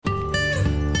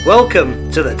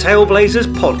Welcome to the Tailblazers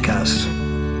podcast.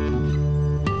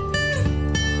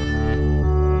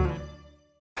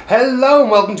 Hello and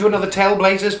welcome to another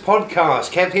Tailblazers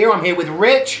podcast. Kev here, I'm here with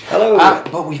Rich. Hello.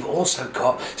 But we've also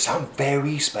got some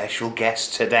very special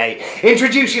guests today.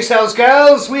 Introduce yourselves,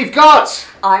 girls. We've got...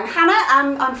 I'm Hannah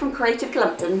and I'm from Creative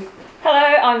Clumpton. Hello,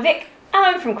 I'm Vic and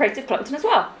I'm from Creative Clumpton as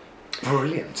well.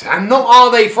 Brilliant. And not are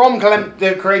they from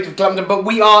Creative Clumpton, but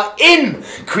we are in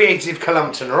Creative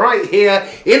Clumpton, right here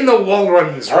in the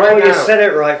Walrons. Right now. You said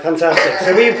it right, fantastic.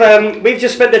 So we've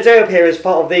just spent the day up here as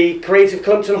part of the Creative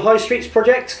Clumpton High Streets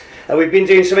project. We've been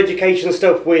doing some education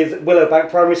stuff with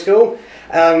Willowbank Primary School,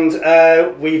 and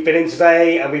we've been in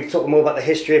today and we've talked more about the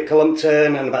history of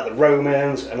Clumpton and about the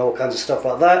Romans and all kinds of stuff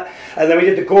like that. And then we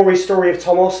did the gory story of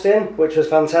Tom Austin, which was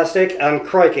fantastic, and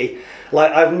crikey,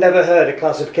 like I've never heard a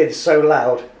class of kids so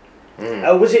loud.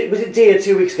 Was it Deer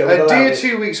 2 weeks ago? Deer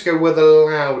 2 weeks ago were the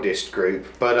loudest group,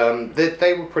 but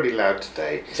they were pretty loud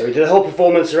today. So we did a whole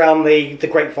performance around the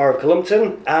Great Fire of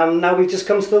Clumpton, and now we've just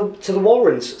come to the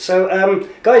Warrens. So,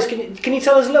 guys, can you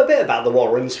tell us a little bit about the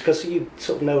Warrens, because you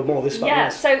sort of know more of this about Yeah,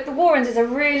 so the Warrens is a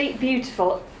really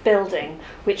beautiful building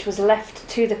which was left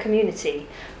to the community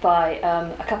by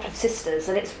a couple of sisters,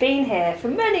 and it's been here for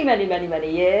many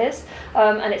years,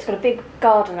 and it's got a big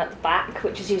garden at the back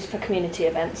which is used for community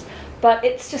events. But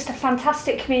it's just a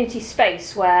fantastic community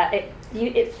space where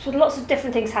it's lots of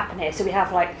different things happen here. So we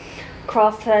have like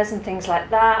craft fairs and things like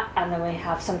that, and then we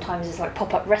have sometimes it's like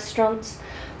pop-up restaurants.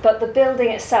 But the building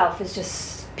itself is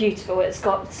just beautiful. It's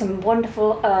got some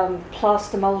wonderful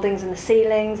plaster mouldings in the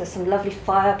ceilings. There's some lovely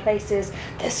fireplaces.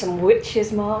 There's some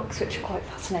witches' marks, which are quite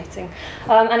fascinating.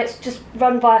 And it's just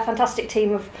run by a fantastic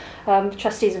team of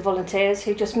trustees and volunteers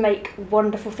who just make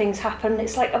wonderful things happen.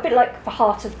 It's like a bit like the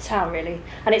heart of the town, really,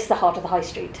 and it's the heart of the high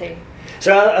street too.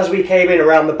 So as we came in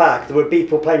around the back, there were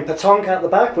people playing petanque out the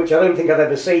back, which I don't think I've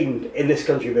ever seen in this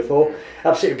country before.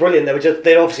 Absolutely brilliant.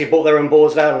 They'd obviously brought their own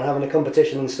boards down and having a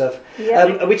competition and stuff. Yeah.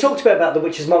 And we talked a bit about the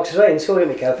witches' marks today in school,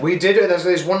 didn't we, Kev? We did.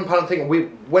 There's one part thing.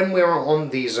 When we're on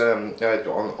these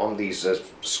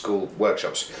school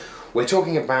workshops, we're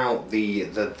talking about the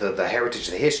heritage,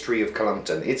 the history of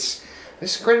Clumpton. It's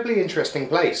this incredibly interesting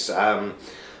place, and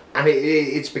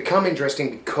it's become interesting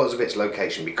because of its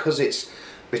location, because it's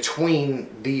between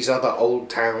these other old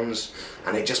towns,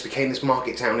 and it just became this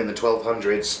market town in the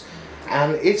 1200s,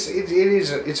 and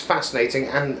it's fascinating.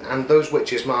 And those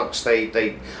witches' marks,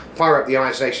 they fire up the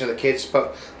imagination of the kids,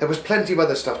 but there was plenty of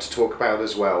other stuff to talk about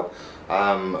as well.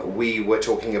 We were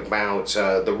talking about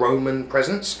the Roman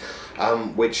presence,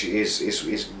 which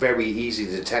is very easy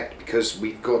to detect because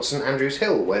we've got St Andrew's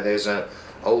Hill, where there's an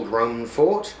old Roman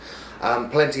fort.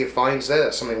 Plenty of finds there.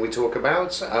 That's something we talk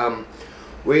about.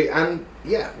 We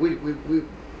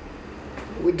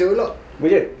do a lot. We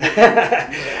do.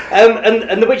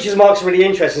 And the witches' marks are really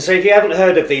interesting. So if you haven't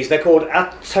heard of these, they're called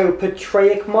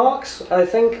autopatraic marks, I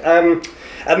think.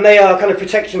 And they are kind of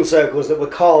protection circles that were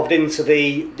carved into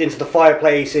the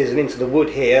fireplaces and into the wood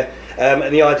here.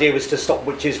 And the idea was to stop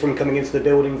witches from coming into the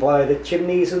building via the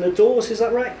chimneys and the doors. Is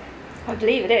that right? I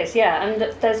believe it is, yeah, and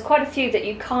there's quite a few that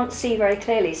you can't see very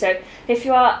clearly, so if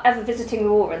you are ever visiting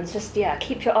the Warrens, just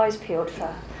keep your eyes peeled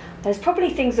for. There's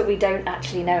probably things that we don't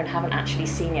actually know and haven't actually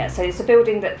seen yet, so it's a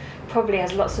building that probably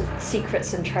has lots of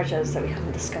secrets and treasures that we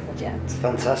haven't discovered yet.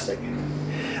 Fantastic.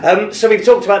 So we've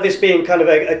talked about this being kind of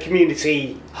a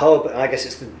community hub, and I guess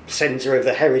it's the centre of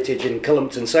the heritage in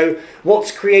Clumpton. So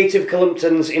what's Creative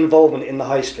Clumpton's involvement in the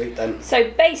High Street then? So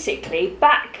basically,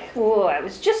 it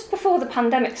was just before the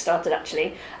pandemic started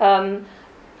actually,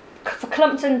 for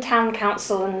Clumpton Town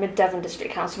Council and Mid Devon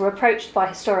District Council were approached by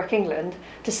Historic England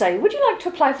to say, would you like to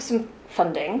apply for some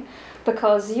funding,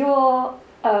 because your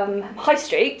High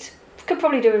Street could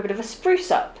probably do a bit of a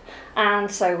spruce up.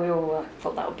 And so we all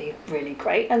thought that would be really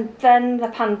great. And then the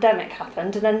pandemic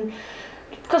happened, and then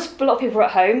because a lot of people were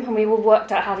at home and we all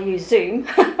worked out how to use Zoom,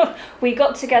 we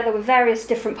got together with various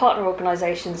different partner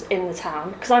organisations in the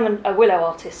town, because I'm a willow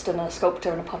artist and a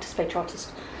sculptor and a participator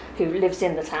artist who lives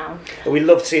in the town. We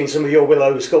loved seeing some of your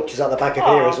willow sculptures at the back of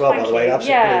here as well, by the way. Absolutely.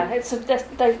 Yeah,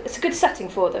 it's a good setting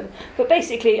for them. But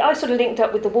basically, I sort of linked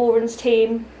up with the Warrens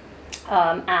team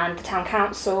and the town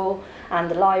council and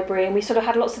the library, and we sort of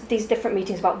had lots of these different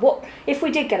meetings about what, if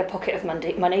we did get a pocket of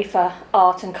money for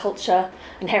art and culture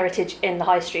and heritage in the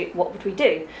high street, what would we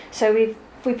do? So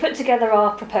we put together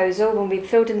our proposal and we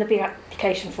filled in the big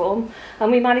application form,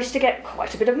 and we managed to get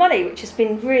quite a bit of money, which has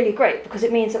been really great because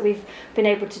it means that we've been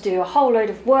able to do a whole load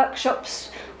of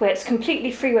workshops where it's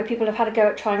completely free, where people have had a go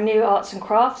at trying new arts and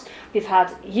crafts. We've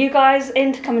had you guys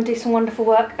in to come and do some wonderful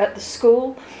work at the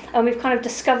school, and we've kind of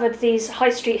discovered these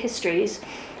high street histories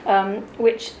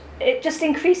which it just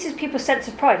increases people's sense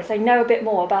of pride if they know a bit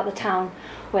more about the town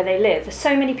where they live. There's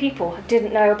so many people who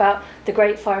didn't know about the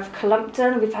Great Fire of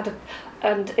Cullompton.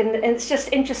 And it's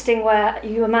just interesting where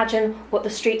you imagine what the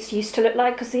streets used to look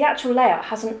like, because the actual layout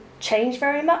hasn't changed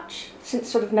very much since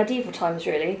sort of medieval times,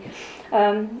 really.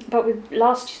 But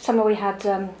last summer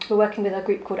we're working with a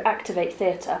group called Activate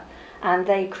Theatre, and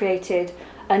they created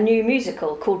a new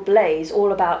musical called Blaze,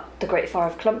 all about the Great Fire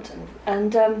of Cullompton,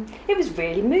 and it was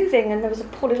really moving. And there was a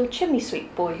poor little chimney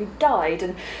sweep boy who died,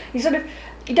 and you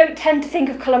don't tend to think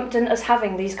of Cullompton as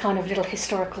having these kind of little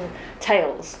historical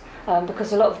tales.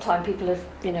 Because a lot of the time people are,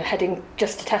 heading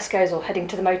just to Tesco's or heading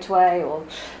to the motorway,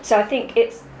 so I think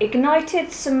it's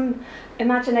ignited some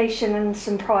imagination and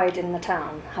some pride in the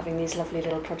town, having these lovely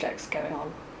little projects going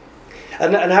on.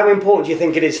 And how important do you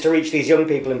think it is to reach these young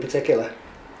people in particular?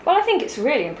 Well, I think it's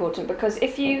really important, because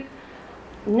if you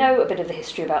know a bit of the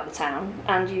history about the town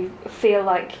and you feel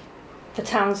like the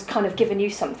town's kind of given you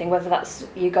something, whether that's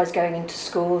you guys going into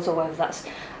schools or whether that's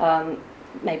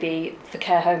maybe the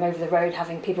care home over the road,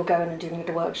 having people go in and doing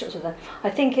little workshops with them. I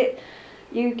think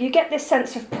you get this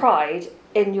sense of pride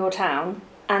in your town,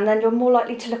 and then you're more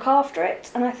likely to look after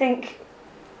it. And I think,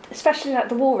 especially like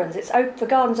the Warrens, the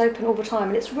garden's open all the time,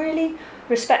 and it's really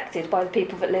respected by the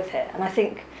people that live here. And I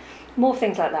think more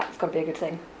things like that have got to be a good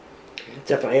thing.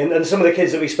 Definitely, and some of the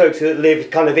kids that we spoke to that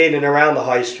live kind of in and around the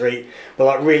high street were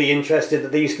like really interested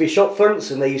that there used to be shop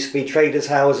fronts and there used to be traders'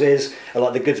 houses, and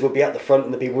like the goods would be at the front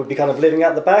and the people would be kind of living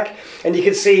at the back. And you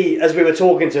could see, as we were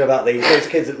talking to about those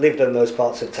kids that lived in those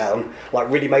parts of town, like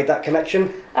really made that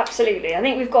connection. Absolutely, I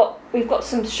think we've got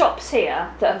some shops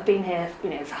here that have been here,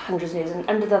 for hundreds of years. And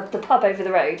under the pub over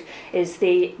the road is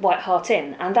the White Hart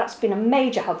Inn, and that's been a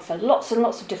major hub for lots and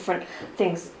lots of different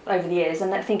things over the years.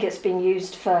 And I think it's been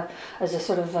used as a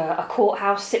sort of a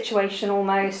courthouse situation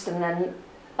almost, and then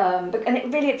and it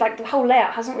really, like, the whole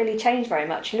layout hasn't really changed very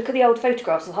much. You look at the old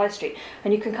photographs of the high street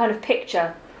and you can kind of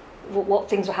picture what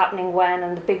things were happening when,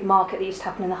 and the big market that used to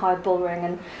happen in the Hyde Bullring.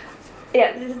 And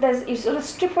you sort of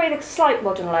strip away the slight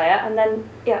modern layer, and then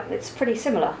it's pretty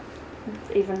similar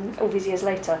even all these years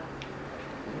later.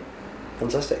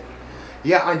 Fantastic.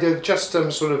 Yeah, I did just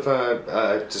to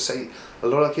say, a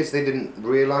lot of kids, they didn't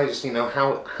realise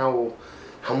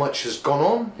how much has gone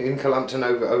on in Cullompton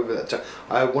over that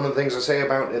time. One of the things I say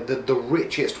about it, the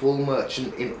richest wool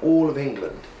merchant in all of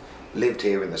England lived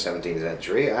here in the 17th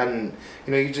century, and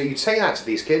you'd say that to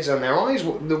these kids and their eyes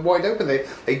they're wide open.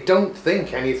 They don't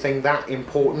think anything that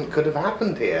important could have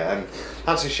happened here, and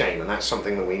that's a shame, and that's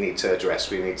something that we need to address.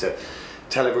 We need to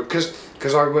tell everyone, because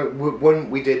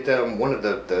when we did one of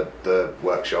the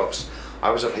workshops, I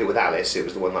was up here with Alice. It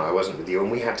was the one that I wasn't with you, and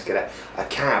we had to get a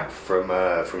cab from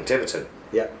Tiverton.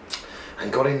 Yeah. And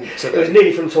got into It was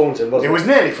nearly from Taunton, wasn't it? It was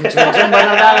nearly from Taunton, but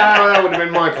that would have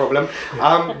been my problem.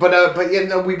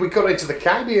 We got into the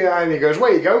cab, and he goes,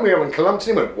 "Where you going?" We went to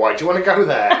Cullompton. He went, "Why do you want to go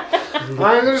there?"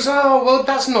 I goes, "Oh, well,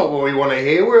 that's not what we want to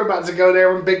hear. We're about to go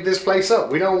there and big this place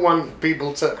up. We don't want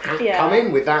people to come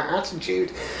in with that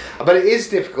attitude." But it is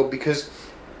difficult because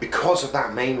of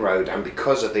that main road and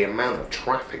because of the amount of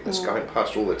traffic that's going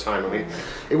past all the time. I mean,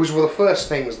 it was one of the first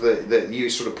things that you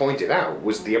sort of pointed out,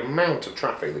 was the amount of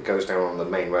traffic that goes down on the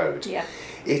main road. Yeah.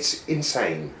 It's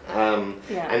insane. And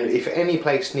if any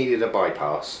place needed a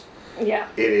bypass, it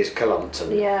is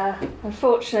Cullompton. Yeah,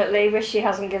 unfortunately Rishi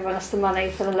hasn't given us the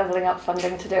money for the Levelling Up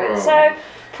funding to do it, so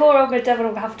poor old Mid Devon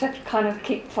will have to kind of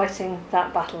keep fighting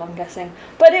that battle, I'm guessing.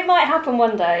 But it might happen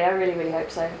one day, I really, really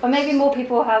hope so. Or maybe more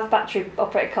people will have battery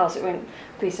operated cars, it won't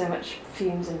be so much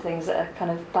fumes and things that are kind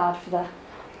of bad for the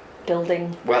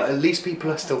building. Well, at least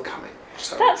people are still coming.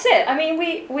 So. That's it. I mean,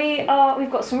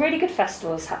 we've got some really good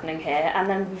festivals happening here, and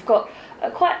then we've got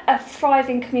quite a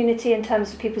thriving community in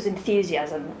terms of people's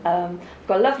enthusiasm. We've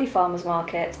got a lovely farmers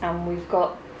market, and we've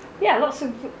got lots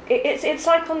of. It's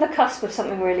like on the cusp of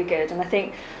something really good, and I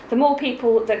think the more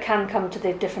people that can come to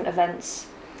the different events,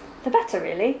 the better,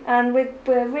 really. And we're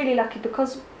really lucky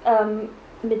because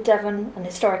Mid Devon and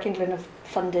Historic England have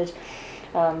funded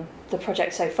the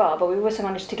project so far, but we've also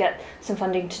managed to get some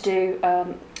funding to do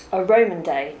a Roman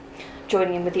Day,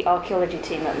 joining in with the archaeology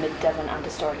team at Mid Devon and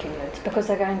Historic England, because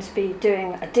they're going to be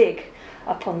doing a dig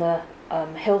up on the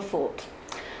hill fort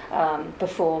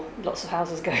before lots of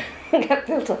houses get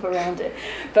built up around it.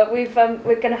 But we're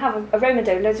going to have a Roman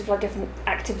Day with loads of different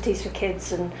activities for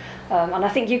kids, and I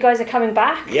think you guys are coming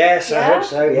back. Yes, I hope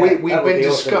so. Yeah, we've been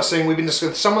discussing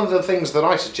some of the things that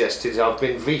I suggested have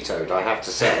been vetoed, I have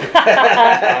to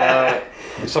say.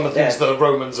 Some of the things that the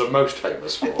Romans are most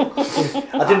famous for.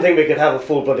 I didn't think we could have a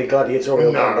full-blooded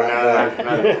gladiatorial combat.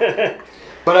 No.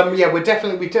 But yeah, we've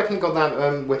definitely got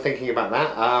that. We're thinking about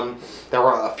that. There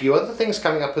are a few other things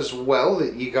coming up as well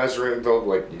that you guys are involved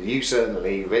with. You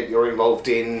certainly, Vic, you're involved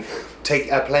in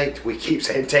we keep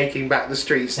saying taking back the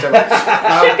streets. Don't we?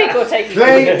 Should be called taking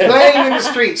playing in the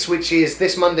streets, which is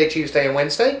this Monday, Tuesday, and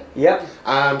Wednesday. Yep.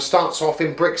 Starts off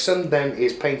in Brixton, then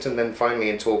is Paynton, then finally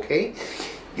in Torquay.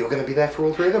 You're going to be there for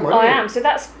all three of them, aren't you? I am. So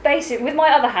that's basic. With my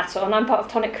other hat on, I'm part of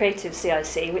Tonic Creative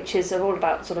CIC, which is all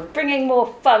about sort of bringing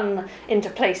more fun into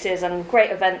places and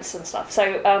great events and stuff.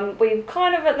 So we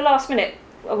kind of at the last minute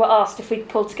were asked if we'd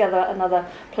pull together another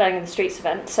Playing in the Streets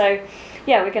event. So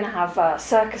yeah, we're going to have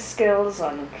circus skills,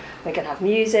 and we're going to have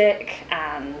music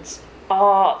and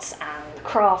arts and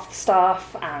craft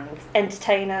stuff and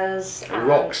entertainers and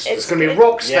rocks. It's going to be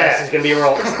rocks there. Yes, it's going to be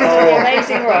rocks.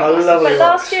 Amazing rocks. Lovely But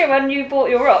last rocks. year when you bought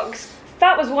your rocks,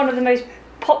 that was one of the most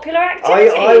popular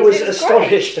activities. I was It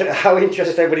astonished at how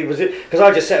interested everybody was because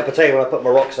I just set up a table and I put my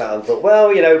rocks out and thought,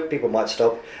 well, people might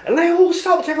stop, and they all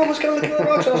stopped. Everyone was going to look at the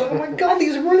rocks. I was like, oh my god,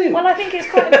 these are brilliant. Well, I think it's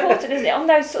quite important, isn't it, on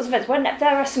those sorts of events when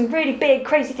there are some really big,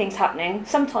 crazy things happening.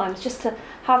 Sometimes just to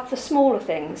have the smaller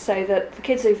things, so that the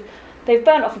kids they've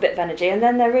burnt off a bit of energy, and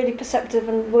then they're really perceptive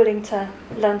and willing to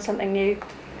learn something new.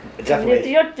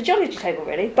 Definitely. The geology table,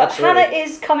 really. But Absolutely. Hannah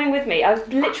is coming with me. I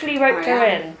literally roped her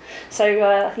in. So,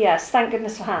 yes, thank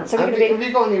goodness for Hannah. So we're Have going to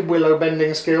you got any willow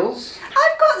bending skills?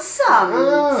 I've got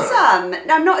some.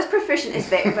 I'm not as proficient as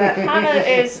Vic, but Hannah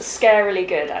is scarily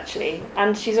good, actually.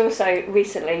 And she's also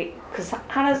recently, because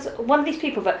Hannah's one of these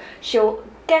people that she'll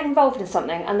get involved in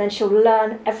something and then she'll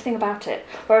learn everything about it.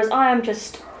 Whereas I am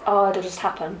just, it'll just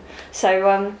happen.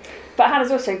 So, but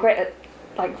Hannah's also great at,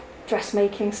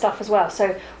 dressmaking stuff as well.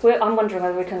 So I'm wondering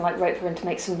whether we can rope her in to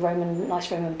make some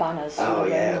nice Roman banners. Oh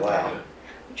yeah, wow.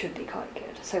 Which would be quite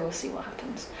good. So we'll see what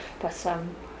happens. But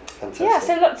Fantastic. yeah,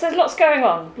 so there's lots going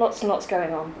on. Lots and lots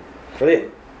going on.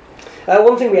 Brilliant.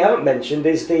 One thing we haven't mentioned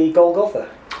is the Golgotha.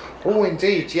 Oh,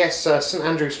 indeed, yes. St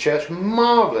Andrew's Church,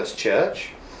 marvellous church.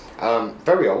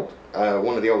 Very old.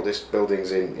 One of the oldest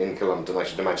buildings in Columton, I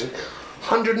should imagine.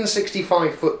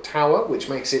 165-foot tower, which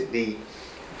makes it the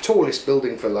tallest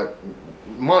building for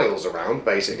miles around,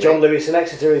 basically. John Lewis in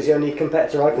Exeter is the only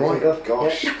competitor I can think of.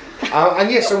 Gosh. Yeah.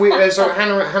 And yes, so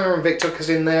Hannah and Vic took us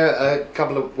in there a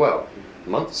couple of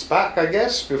months back, I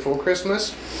guess, before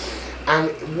Christmas.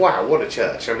 And wow, what a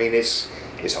church! I mean, it's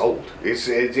old. It's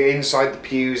inside the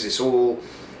pews. It's all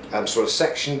sort of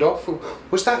sectioned off.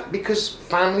 Was that because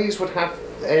families would have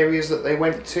areas that they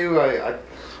went to?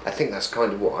 I think that's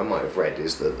kind of what I might have read,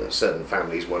 is that certain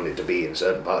families wanted to be in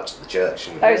certain parts of the church.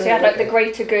 And, So you had the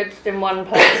greater good in one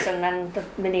place and then the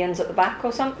minions at the back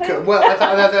or something? well,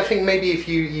 I think maybe if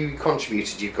you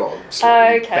contributed, you got a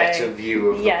slightly better view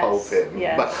of the pulpit.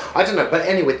 Yes. But I don't know. But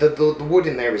anyway, the wood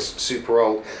in there is super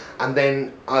old. And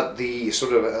then at the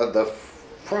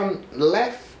front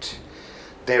left,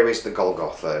 there is the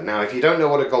Golgotha. Now, if you don't know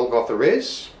what a Golgotha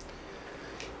is...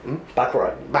 Back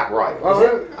right. Back right.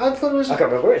 I thought it was... I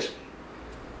can't remember where it is.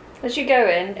 As you go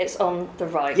in, it's on the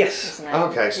right. Yes. Isn't it?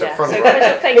 Okay, so front so right. as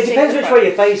you're It facing depends the which front. way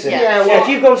you're facing. Yeah. If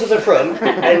you've gone to the front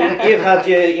and you've had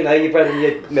your bread and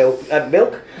your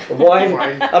milk, wine.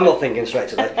 Wine. I'm not thinking straight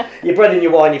today. Your bread and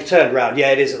your wine, you've turned round. Yeah,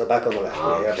 it is at the back on the left.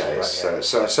 Yeah, you're Okay, absolutely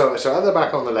right, so at the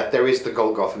back on the left there is the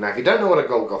Golgotha. Now, if you don't know what a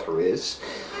Golgotha is,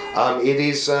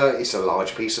 it's a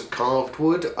large piece of carved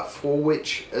wood for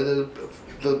which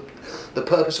the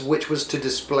purpose of which was to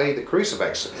display the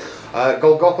crucifix.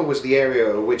 Golgotha was the area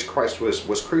at which Christ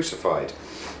was crucified.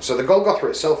 So the Golgotha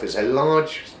itself is a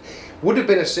large, would have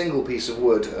been a single piece of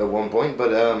wood at one point, but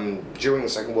during the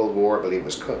Second World War, I believe it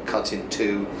was cut in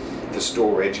two for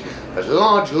storage. A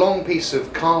large, long piece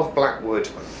of carved black wood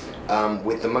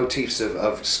with the motifs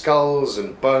of skulls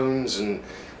and bones and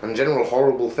general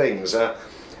horrible things.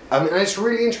 And it's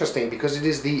really interesting because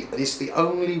it's the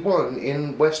only one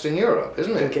in Western Europe,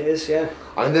 isn't I think it? it is, yeah.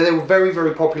 I mean, they were very,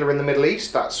 very popular in the Middle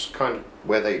East. That's kind of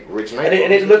where they originated.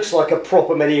 And it looks like a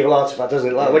proper medieval artifact, doesn't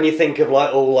it? Like when you think of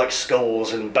all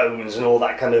skulls and bones and all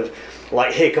that kind of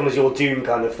here comes your doom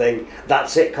kind of thing.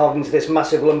 That's it, carved into this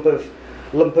massive lump of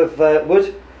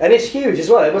wood, and it's huge as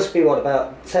well. It must be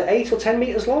about 8 or 10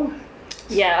 meters long.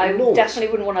 Yeah, I Enormous. definitely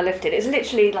wouldn't want to lift it. It's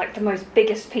literally the most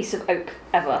biggest piece of oak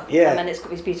ever. Yeah. And then it's got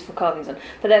these beautiful carvings on.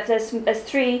 But there's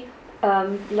three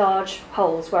large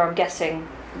holes where I'm guessing.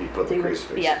 You put the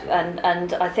crucifix. Yeah,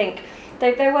 and I think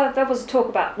there was talk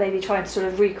about maybe trying to sort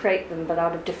of recreate them, but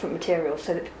out of different materials,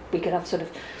 so that we could have sort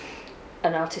of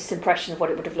an artist's impression of what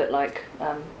it would have looked like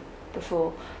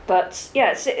before. But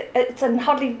yeah, it's and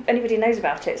hardly anybody knows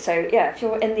about it. So yeah, if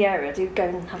you're in the area, do go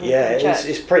and have a look Yeah, at the church.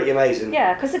 it's pretty amazing.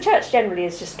 Yeah, because the church generally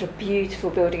is just a beautiful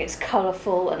building. It's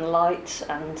colourful and light,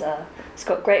 and it's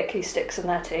got great acoustics in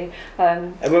there too.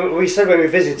 And when we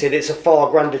visited, it's a far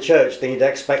grander church than you'd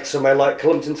expect somewhere like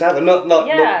Cullompton to have. And not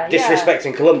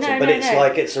disrespecting Cullompton, but it's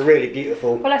like it's a really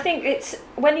beautiful. Well, I think it's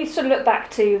when you sort of look back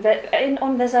to that.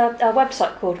 There's a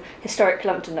website called Historic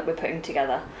Cullompton that we're putting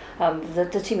together.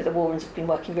 The team at the Warrens have been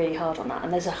working really hard on that,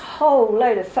 and there's a whole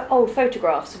load of old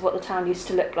photographs of what the town used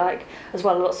to look like, as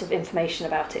well as lots of information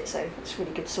about it. So it's a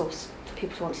really good source for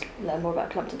people who want to learn more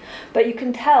about Cullompton. But you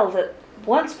can tell that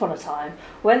once upon a time,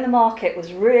 when the market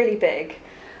was really big,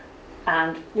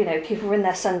 and people were in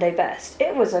their Sunday best,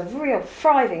 it was a real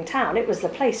thriving town. It was the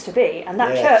place to be, and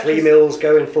that church. 3 mills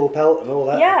going full pelt and all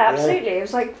that. Yeah, absolutely. It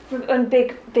was like and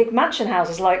big mansion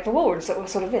houses like the Warrens that we're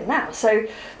sort of in now. So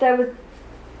there were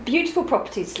beautiful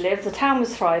properties to live. The town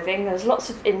was thriving. There was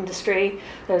lots of industry.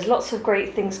 There was lots of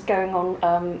great things going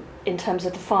on in terms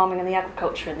of the farming and the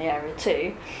agriculture in the area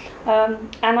too. And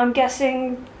I'm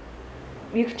guessing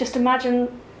you could just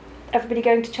imagine everybody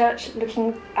going to church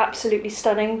looking absolutely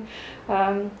stunning.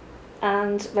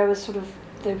 And there was sort of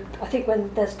I think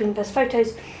when there's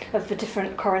photos of the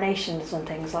different coronations and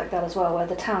things like that as well, where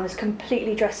the town is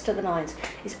completely dressed to the nines.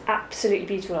 It's absolutely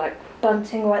beautiful, like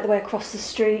bunting right the way across the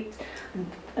street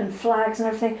and flags and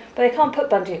everything. But they can't put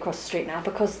bunting across the street now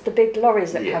because the big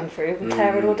lorries that come through will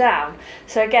tear it all down.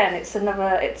 So again, it's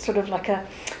sort of like a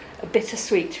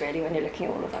bittersweet really when you're looking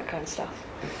at all of that kind of stuff.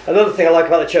 Another thing I like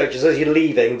about the church is as you're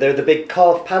leaving, there are the big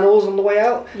carved panels on the way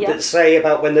out that say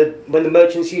about when the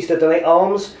merchants used to donate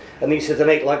alms, and they used to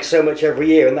donate like so much every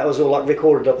year, and that was all like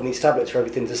recorded up on these tablets for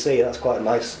everything to see. That's quite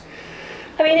nice.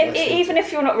 I mean, even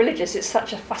if you're not religious, it's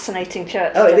such a fascinating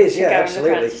church. Oh, it is, yeah,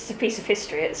 absolutely. It's just a piece of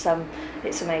history. It's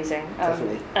amazing.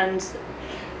 Definitely. And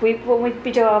when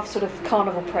we do our sort of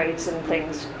carnival parades and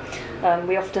things,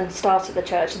 we often start at the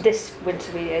church. This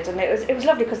winter we did, and it was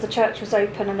lovely because the church was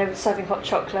open and they were serving hot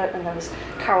chocolate and there was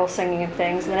carol singing and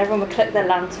things, and then everyone would collect their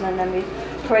lantern and then we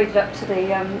paraded up to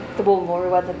the Walmore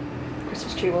where the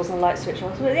Christmas tree was and the light switch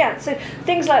was. But yeah, so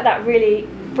things like that really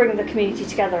bring the community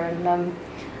together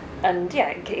and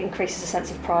it increases a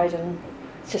sense of pride, and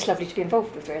it's just lovely to be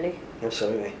involved with, really.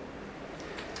 Absolutely.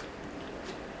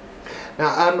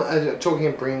 Now, talking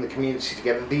of bringing the community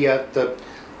together, the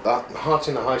Heart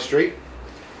in the High Street.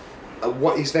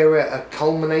 What is there a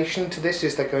culmination to this?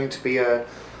 Is there going to be a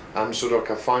sort of like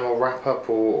a final wrap up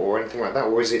or anything like that,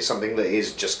 or is it something that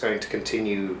is just going to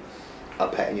continue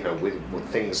up, with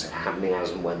things happening as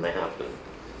and when they happen?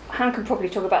 Han can probably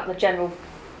talk about the general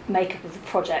makeup of the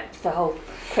project, the whole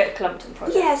Create Cullompton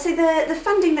project. Yeah, so the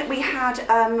funding that we had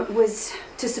was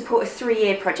to support a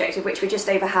 3-year project, of which we're just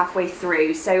over halfway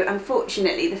through. So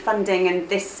unfortunately, the funding and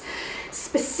this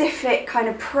specific kind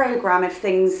of programme of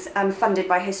things funded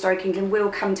by Historic England will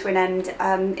come to an end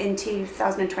in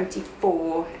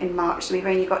 2024 in March. So we've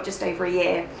only got just over a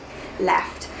year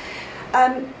left.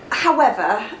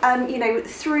 However,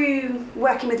 through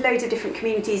working with loads of different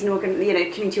communities and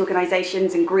community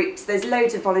organisations and groups, there's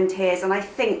loads of volunteers, and I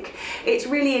think it's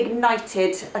really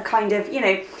ignited a kind of,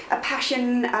 a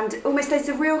passion, and almost there's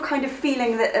a real kind of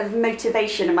feeling of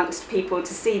motivation amongst people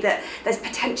to see that there's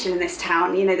potential in this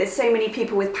town. There's so many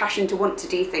people with passion to want to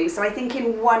do things. So I think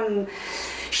in one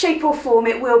shape or form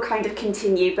it will kind of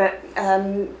continue, but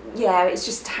it's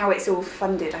just how it's all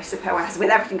funded, I suppose. With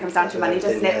everything comes down to money,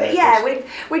 doesn't it? But yeah,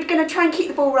 we're going to try and keep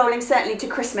the ball rolling certainly to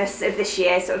Christmas of this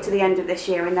year, sort of to the end of this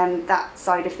year, and then that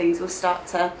side of things will start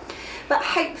to. But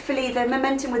hopefully the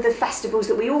momentum with the festivals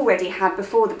that we already had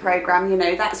before the programme,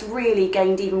 that's really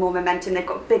gained even more momentum. They've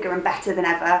got bigger and better than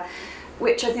ever,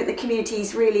 which I think the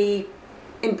community's really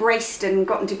embraced and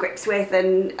gotten to grips with,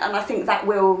 and I think that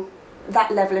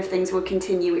level of things will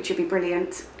continue, which will be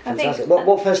brilliant. Fantastic.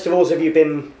 What festivals have you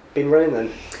been running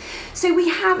then? So we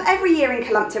have every year in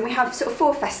Cullompton, we have sort of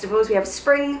 4 festivals. We have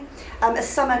spring, a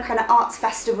summer kind of arts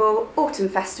festival, autumn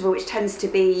festival, which tends to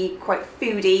be quite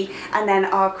foodie, and then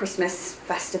our Christmas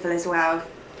festival as well.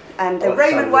 And the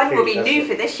Roman one will be new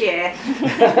for this year.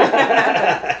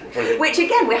 Which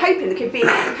again, we're hoping that could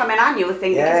become an annual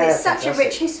thing, because it's such a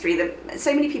rich history that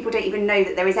so many people don't even know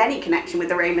that there is any connection with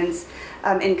the Romans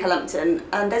in Cullompton.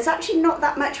 And there's actually not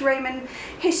that much Roman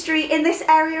history in this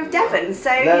area of Devon. So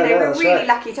we're really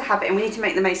lucky to have it, and we need to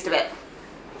make the most of it.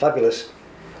 Fabulous.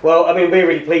 Well, I mean, we're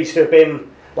really pleased to have been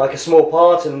like a small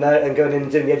part and going in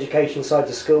and doing the education side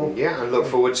of school. Yeah, and look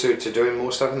forward to doing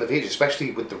more stuff in the future,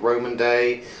 especially with the Roman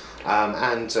Day.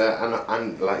 And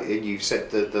like you said,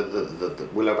 the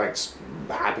Willowbank's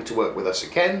happy to work with us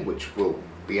again, which we'll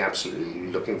be absolutely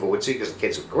looking forward to because the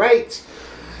kids are great.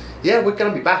 Yeah, we're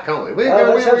going to be back, aren't we? We're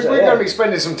let's hope so, going to be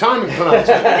spending some time in Columbton.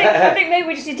 I think maybe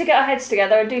we just need to get our heads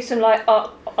together and do some like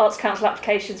Arts Council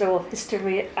applications or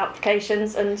history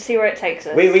applications and see where it takes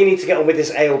us. We need to get on with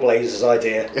this Ale Blazers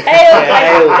idea. Ale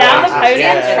Ale down the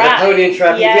Blazers, Podium Trap. The Podium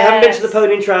Trap. Yes. If you haven't been to the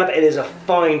Podium Trap, it is a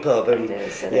fine pub. And, It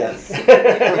is.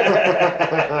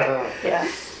 Yeah.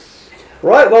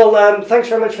 Right, well, thanks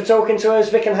very much for talking to us,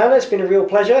 Vic and Hannah. It's been a real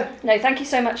pleasure. No, thank you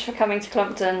so much for coming to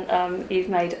Clumpton. You've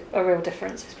made a real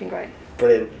difference. It's been great.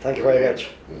 Brilliant. Thank you very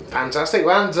much. Fantastic.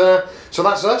 And so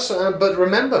that's us. But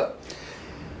remember,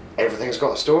 everything's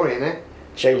got a story in it.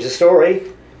 Change the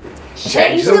story.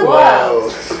 Change the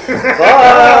world.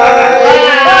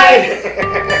 Bye.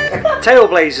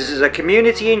 Tailblazers is a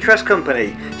community interest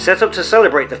company set up to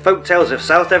celebrate the folk tales of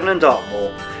South Devon and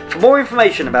Dartmoor. For more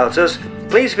information about us,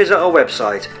 please visit our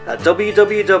website at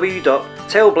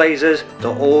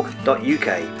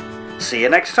www.tailblazers.org.uk. See you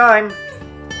next time.